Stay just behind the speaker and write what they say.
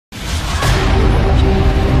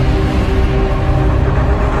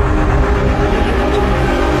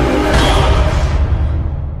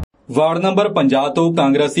Ward number 50 ਤੋਂ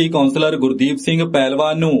ਕਾਂਗਰਸੀ councillor Gurdeep Singh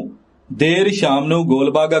ਪਹਿਲਵਾਨ ਨੂੰ ਦੇਰ ਸ਼ਾਮ ਨੂੰ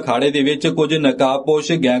ਗੋਲਬਾਗ ਅਖਾੜੇ ਦੇ ਵਿੱਚ ਕੁਝ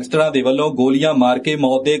ਨਕਾਬਪੋਸ਼ ਗੈਂਗਸਟਰਾਂ ਦੇ ਵੱਲੋਂ ਗੋਲੀਆਂ ਮਾਰ ਕੇ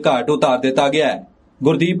ਮੌਤ ਦੇ ਘਾਟ ਉਤਾਰ ਦਿੱਤਾ ਗਿਆ ਹੈ।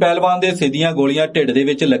 ਗੁਰਦੀਪ ਪਹਿਲਵਾਨ ਦੇ ਸਿੱਧੀਆਂ ਗੋਲੀਆਂ ਢਿੱਡ ਦੇ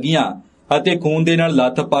ਵਿੱਚ ਲੱਗੀਆਂ ਅਤੇ ਖੂਨ ਦੇ ਨਾਲ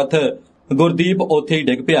ਲੱਥ-ਪੱਥ ਗੁਰਦੀਪ ਉੱਥੇ ਹੀ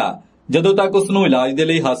ਡਿੱਗ ਪਿਆ। ਜਦੋਂ ਤੱਕ ਉਸ ਨੂੰ ਇਲਾਜ ਦੇ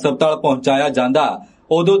ਲਈ ਹਸਪਤਾਲ ਪਹੁੰਚਾਇਆ ਜਾਂਦਾ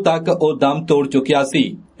ਉਦੋਂ ਤੱਕ ਉਹ ਦਮ ਤੋੜ ਚੁੱਕਿਆ ਸੀ।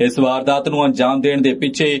 ਇਸ ਵਾਰਦਾਤ ਨੂੰ ਅੰਜਾਮ ਦੇਣ ਦੇ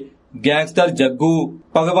ਪਿੱਛੇ ਗੈਂਗਸਟਰ ਜੱਗੂ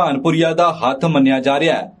ਭਗਵਾਨਪੁਰੀਆ ਦਾ ਹੱਥ ਮੰਨਿਆ ਜਾ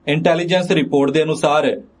ਰਿਹਾ ਹੈ। ਇੰਟੈਲੀਜੈਂਸ ਰਿਪੋਰਟ ਦੇ ਅਨੁਸਾਰ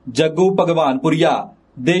ਜੱਗੂ ਭਗਵਾਨਪੁਰੀਆ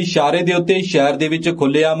ਦੇ ਇਸ਼ਾਰੇ ਦੇ ਉੱਤੇ ਸ਼ਹਿਰ ਦੇ ਵਿੱਚ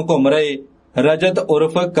ਖੁੱਲ੍ਹੇਆਮ ਘੁੰਮ ਰਹੇ ਰਜਤ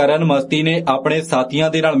ਉਰਫ ਕਰਨ ਮਸਤੀ ਨੇ ਆਪਣੇ ਸਾਥੀਆਂ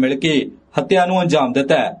ਦੇ ਨਾਲ ਮਿਲ ਕੇ ਹੱਤਿਆ ਨੂੰ ਅੰਜਾਮ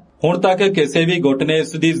ਦਿੱਤਾ ਹੈ। ਹੁਣ ਤੱਕ ਕਿਸੇ ਵੀ ਗੁੱਟ ਨੇ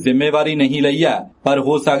ਇਸ ਦੀ ਜ਼ਿੰਮੇਵਾਰੀ ਨਹੀਂ ਲਈ ਹੈ, ਪਰ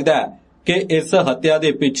ਹੋ ਸਕਦਾ ਹੈ ਕਿ ਇਸ ਹੱਤਿਆ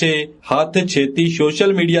ਦੇ ਪਿੱਛੇ ਹੱਥ ਛੇਤੀ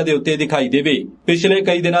ਸੋਸ਼ਲ ਮੀਡੀਆ ਦੇ ਉੱਤੇ ਦਿਖਾਈ ਦੇਵੇ। ਪਿਛਲੇ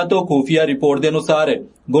ਕਈ ਦਿਨਾਂ ਤੋਂ ਖੂਫੀਆ ਰਿਪੋਰਟ ਦੇ ਅਨੁਸਾਰ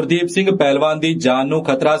ਗੁਰਦੀਪ ਸਿੰਘ ਪਹਿਲਵਾਨ ਦੀ ਜਾਨ ਨੂੰ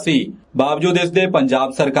ਖਤਰਾ ਸੀ। ਬਾਵਜੂਦ ਇਸ ਦੇ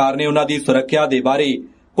ਪੰਜਾਬ ਸਰਕਾਰ ਨੇ ਉਹਨਾਂ ਦੀ ਸੁਰੱਖਿਆ ਦੇ ਬਾਰੇ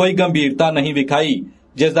ਕੋਈ ਗੰਭੀਰਤਾ ਨਹੀਂ ਵਿਖਾਈ,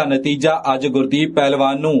 ਜਿਸ ਦਾ ਨਤੀਜਾ ਅੱਜ ਗੁਰਦੀਪ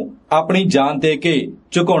ਪਹਿਲਵਾਨ ਨੂੰ ਆਪਣੀ ਜਾਨ ਦੇ ਕੇ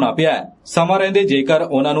ਝੁਕਾਉਣਾ ਪਿਆ। ਸਮਾਂ ਰਹਿੰਦੇ ਜੇਕਰ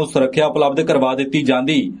ਉਹਨਾਂ ਨੂੰ ਸੁਰੱਖਿਆ ਉਪਲਬਧ ਕਰਵਾ ਦਿੱਤੀ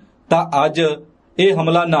ਜਾਂਦੀ ਤਾਂ ਅੱਜ ਇਹ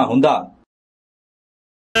ਹਮਲਾ ਨਾ ਹੁੰਦਾ।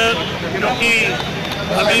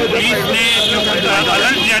 अभी पुलिस ने जो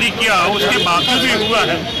अलर्ट जारी किया उसके बावजूद भी हुआ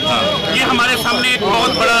है। ये हमारे सामने एक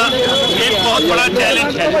बहुत बड़ा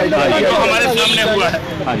चैलेंज है जो हमारे सामने हुआ है।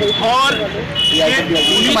 और ये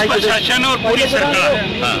पुलिस प्रशासन और पूरी सरकार,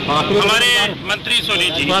 हमारे मंत्री सोनी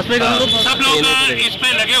जी, सब लोग इस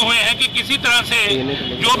पे लगे हुए हैं कि किसी तरह से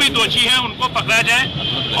जो भी दोषी है उनको पकड़ा जाए।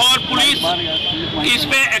 और पुलिस इस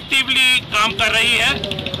पे एक्टिवली काम कर रही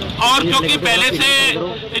है। और क्योंकि पहले से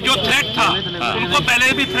जो थ्रेट था उनको पहले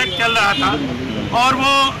भी थ्रेट चल रहा था और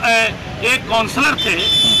वो एक काउंसलर थे।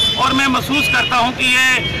 और मैं महसूस करता हूं कि ये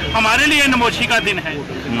हमारे लिए नमोशी का दिन है,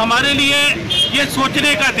 हमारे लिए ये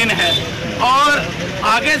सोचने का दिन है। और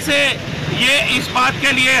आगे से ये इस बात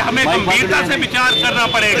के लिए हमें गंभीरता से विचार करना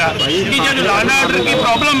पड़ेगा कि जो लॉ एंड ऑर्डर की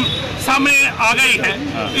प्रॉब्लम सामने आ गई है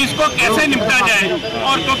इसको कैसे निपटा जाए।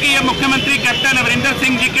 और क्योंकि ये मुख्यमंत्री कैप्टन अमरिंदर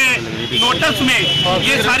सिंह जी के नोटिस में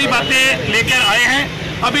ये सारी बातें लेकर आए हैं।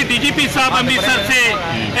 अभी डीजीपी साहब अमृतसर से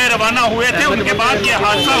रवाना हुए थे, उनके बाद ये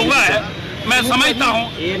हादसा हुआ है। मैं समझता हूं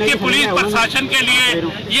कि पुलिस प्रशासन के लिए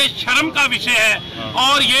ये शर्म का विषय है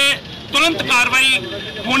और ये तुरंत कार्रवाई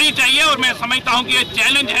होनी चाहिए। और मैं समझता हूं कि ये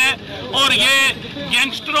चैलेंज है और ये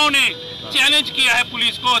गैंगस्टरों ने चैलेंज किया है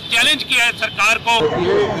पुलिस को, चैलेंज किया है सरकार को।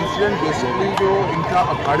 ये इंसिडेंट बेसिकली जो इनका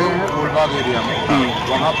अखाड़े हैं गोलबाग एरिया में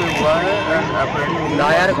वहाँ पे हुआ है। एंड अप्रेंटली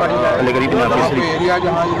वहाँ पे एरिया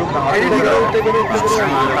जहाँ ये लोग नहाते हैं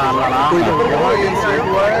वहाँ ये इंसिडेंट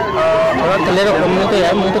हुआ है।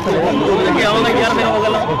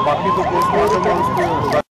 बाकी तो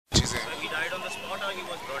postmortem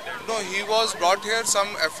No, he was brought here. Some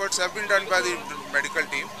efforts have been done by the medical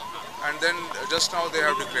team, and then just now they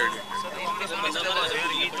have declared him.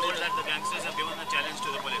 He told that the gangsters have given a challenge to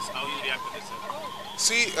the police. How you react to this, sir?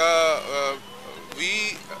 See, we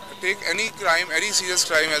take any crime, any serious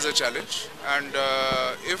crime as a challenge, and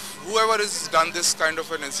if whoever has done this kind of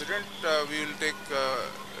an incident, we will take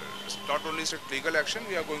not only strict legal action,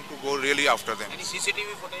 we are going to go really after them. Any CCTV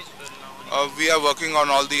footage? We are working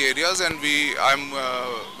on all the areas, and I'm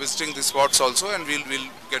visiting the spots also, and we'll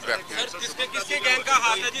get back to you. किसके gang का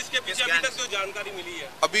हाथ है जिसके पीछे अभी तक जो जानकारी मिली है?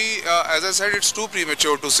 अभी as I said, it's too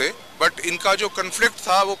premature to say, but इनका जो conflict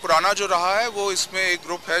था वो पुराना जो रहा है वो इसमें एक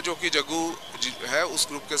ग्रुप है जो कि जग्गू है उस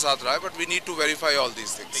ग्रुप के साथ रहा है, but we need to verify all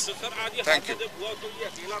these things. Thank you. जब हुआ तो ये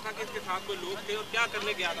अकेला था कि इसके साथ कोई लोग थे और क्या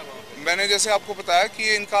करने गया था वहाँ पे? मैंने जैसे आपको बताया कि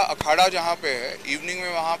ये इनका अखाड़ा जहाँ पे है, इवनिंग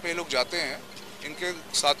में वहाँ पे लोग जाते हैं, इनके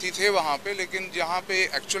साथी थे वहाँ पे, लेकिन जहाँ पे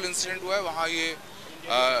एक्चुअल इंसिडेंट हुआ है वहाँ ये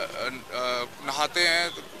नहाते हैं,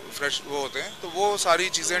 फ्रेश वो होते हैं, तो वो सारी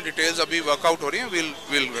चीज़ें डिटेल्स अभी वर्कआउट हो रही हैं।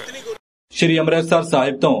 विल श्री अमृतसर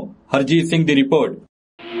साहिब तो हरजीत सिंह दी रिपोर्ट।